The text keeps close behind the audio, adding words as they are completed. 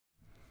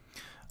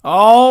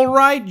All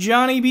right,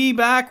 Johnny B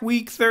back,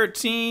 week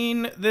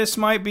 13. This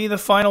might be the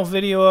final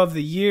video of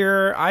the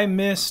year. I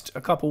missed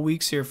a couple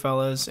weeks here,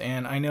 fellas,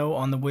 and I know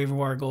on the Waiver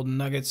Wire Golden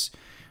Nuggets,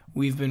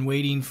 we've been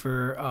waiting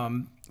for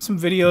some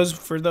videos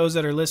for those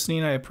that are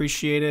listening. I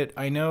appreciate it.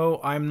 I know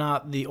I'm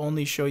not the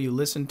only show you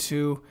listen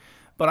to,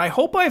 but I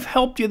hope I've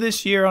helped you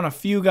this year on a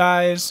few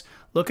guys.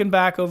 Looking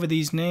back over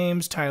these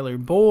names, Tyler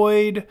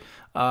Boyd,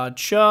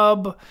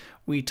 Chubb,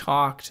 we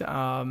talked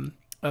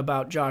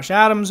about Josh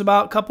Adams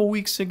about a couple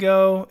weeks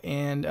ago,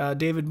 and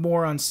David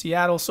Moore on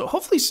Seattle. So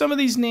hopefully some of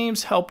these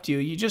names helped you.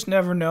 You just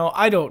never know.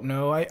 I don't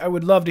know. I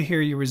would love to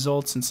hear your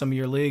results in some of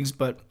your leagues,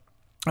 but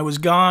I was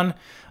gone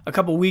a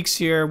couple weeks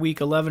here, week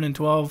 11 and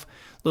 12,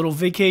 little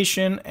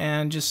vacation,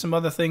 and just some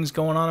other things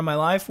going on in my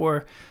life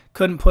where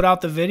couldn't put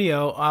out the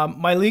video.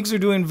 My leagues are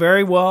doing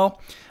very well.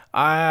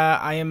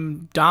 I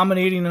am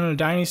dominating in a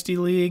Dynasty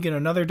League, in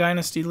another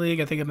Dynasty League.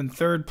 I think I'm in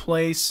third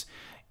place.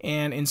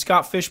 And in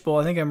Scott Fishbowl,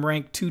 I think I'm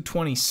ranked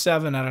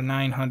 227 out of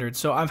 900.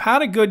 So I've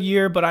had a good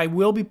year, but I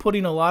will be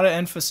putting a lot of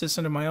emphasis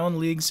into my own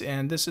leagues,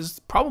 and this is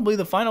probably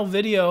the final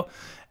video.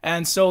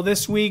 And so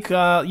this week,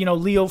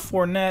 Leo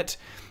Fournette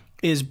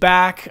is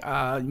back.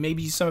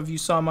 Maybe some of you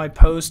saw my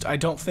post. I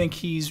don't think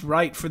he's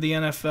right for the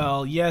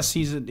NFL. Yes,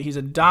 he's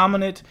a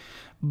dominant,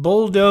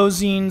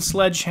 bulldozing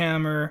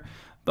sledgehammer,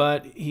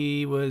 but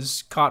he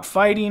was caught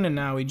fighting and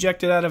now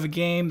ejected out of a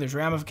game. There's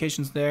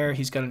ramifications there.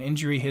 He's got an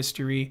injury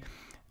history.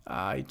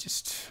 I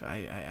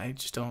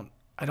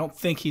don't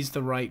think he's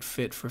the right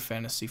fit for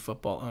fantasy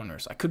football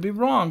owners. I could be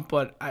wrong,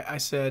 but I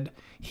said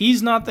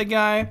he's not the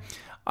guy.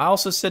 I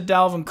also said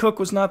Dalvin Cook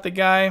was not the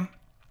guy.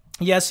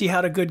 Yes, he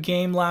had a good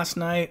game last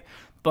night,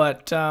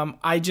 but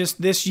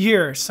this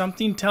year,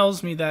 something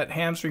tells me that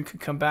hamstring could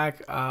come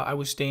back. I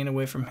was staying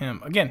away from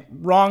him. Again,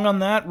 wrong on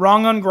that.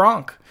 Wrong on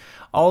Gronk.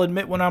 I'll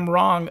admit when I'm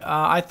wrong.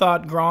 I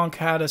thought Gronk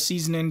had a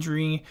season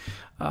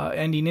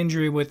ending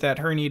injury with that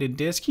herniated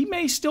disc. He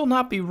may still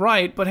not be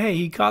right, but hey,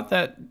 he caught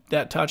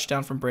that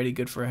touchdown from Brady.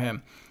 Good for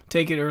him.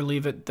 Take it or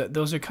leave it.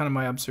 Those are kind of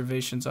my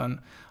observations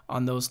on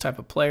those type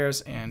of players,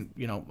 and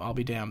I'll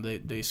be damned.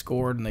 They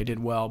scored and they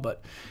did well,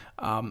 but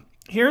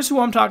here's who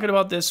I'm talking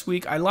about this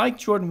week. I like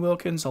Jordan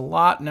Wilkins a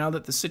lot now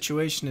that the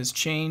situation has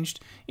changed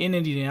in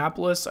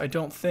Indianapolis. I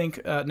don't think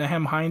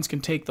Nyheim Hines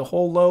can take the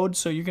whole load,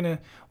 so you're going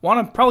to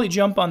want to probably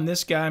jump on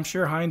this guy. I'm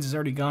sure Hines has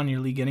already gone in your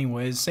league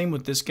anyways. Same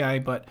with this guy,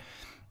 but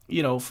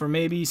for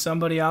maybe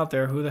somebody out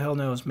there, who the hell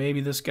knows,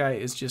 maybe this guy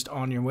is just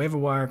on your waiver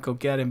wire, go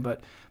get him,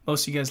 but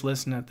most of you guys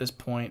listen at this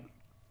point.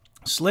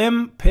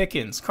 Slim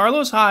Pickens.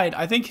 Carlos Hyde,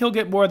 I think he'll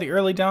get more of the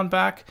early down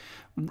back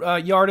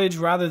yardage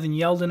rather than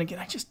Yeldon. Again,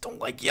 I just don't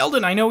like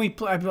Yeldon. I know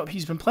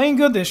he's been playing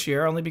good this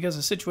year, only because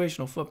of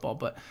situational football,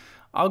 but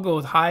I'll go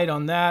with Hyde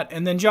on that.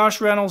 And then Josh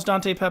Reynolds,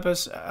 Dante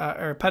Pettis,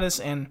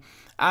 and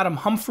Adam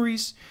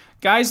Humphries,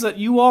 guys that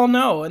you all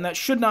know and that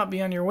should not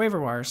be on your waiver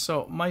wire.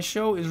 So my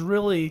show is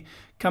really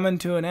coming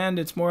to an end.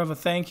 It's more of a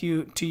thank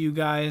you to you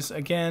guys.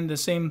 Again, the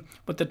same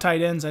with the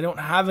tight ends. I don't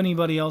have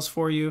anybody else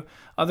for you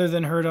other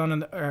than Hurt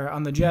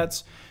on the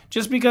Jets,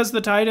 just because the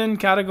tight end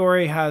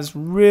category has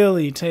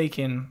really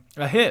taken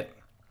a hit.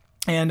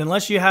 And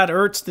unless you had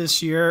Ertz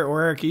this year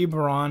or Eric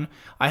Ebron,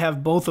 I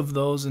have both of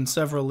those in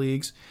several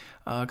leagues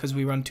because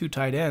we run two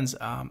tight ends.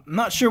 I'm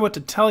not sure what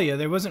to tell you.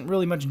 There wasn't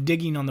really much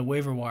digging on the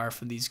waiver wire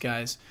for these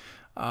guys.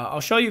 I'll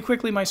show you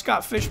quickly my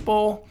Scott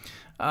Fishbowl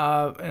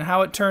and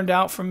how it turned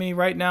out for me.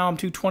 Right now I'm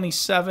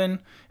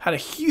 227. Had a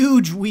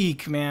huge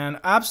week, man.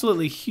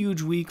 Absolutely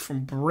huge week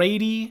from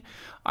Brady.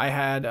 I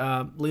had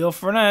Leo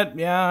Fournette.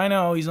 Yeah, I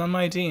know he's on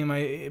my team.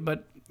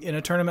 But in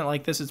a tournament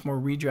like this, it's more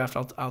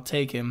redraft. I'll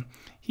take him.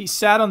 He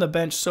sat on the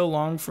bench so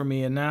long for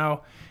me, and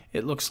now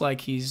it looks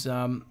like he's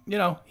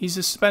he's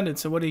suspended.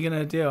 So what are you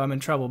gonna do? I'm in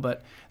trouble.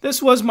 But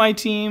this was my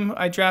team.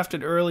 I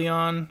drafted early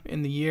on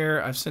in the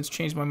year. I've since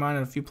changed my mind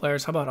on a few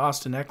players. How about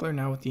Austin Eckler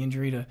now with the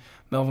injury to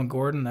Melvin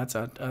Gordon? That's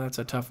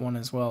a tough one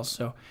as well.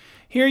 So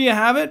here you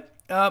have it.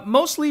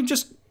 Mostly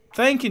just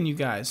thanking you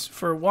guys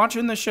for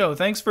watching the show.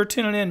 Thanks for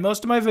tuning in.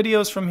 Most of my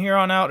videos from here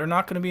on out are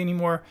not going to be any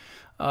more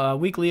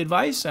weekly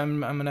advice.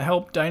 I'm going to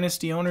help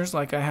Dynasty owners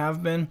like I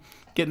have been,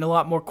 getting a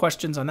lot more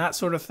questions on that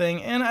sort of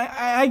thing. And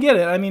I get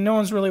it. I mean, no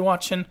one's really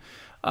watching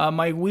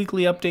my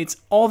weekly updates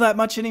all that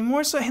much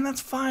anymore, so and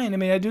that's fine. I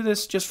mean, I do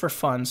this just for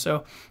fun.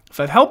 So if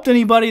I've helped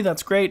anybody,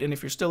 that's great. And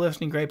if you're still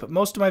listening, great. But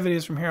most of my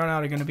videos from here on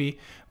out are going to be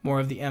more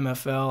of the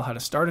MFL, how to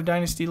start a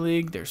Dynasty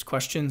League. There's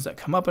questions that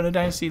come up in a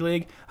Dynasty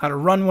League, how to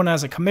run one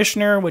as a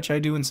commissioner, which I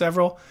do in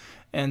several.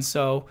 And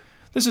so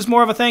this is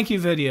more of a thank you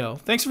video.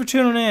 Thanks for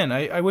tuning in.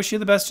 I wish you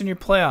the best in your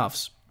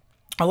playoffs.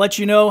 I'll let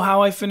you know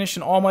how I finish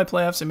in all my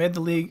playoffs. I made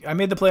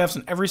the playoffs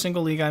in every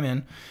single league I'm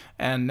in,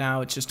 and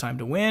now it's just time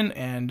to win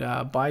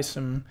and buy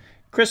some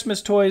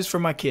Christmas toys for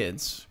my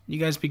kids. You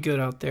guys be good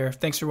out there.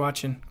 Thanks for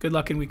watching. Good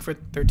luck in week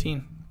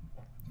 13.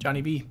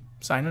 Johnny B,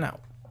 signing out.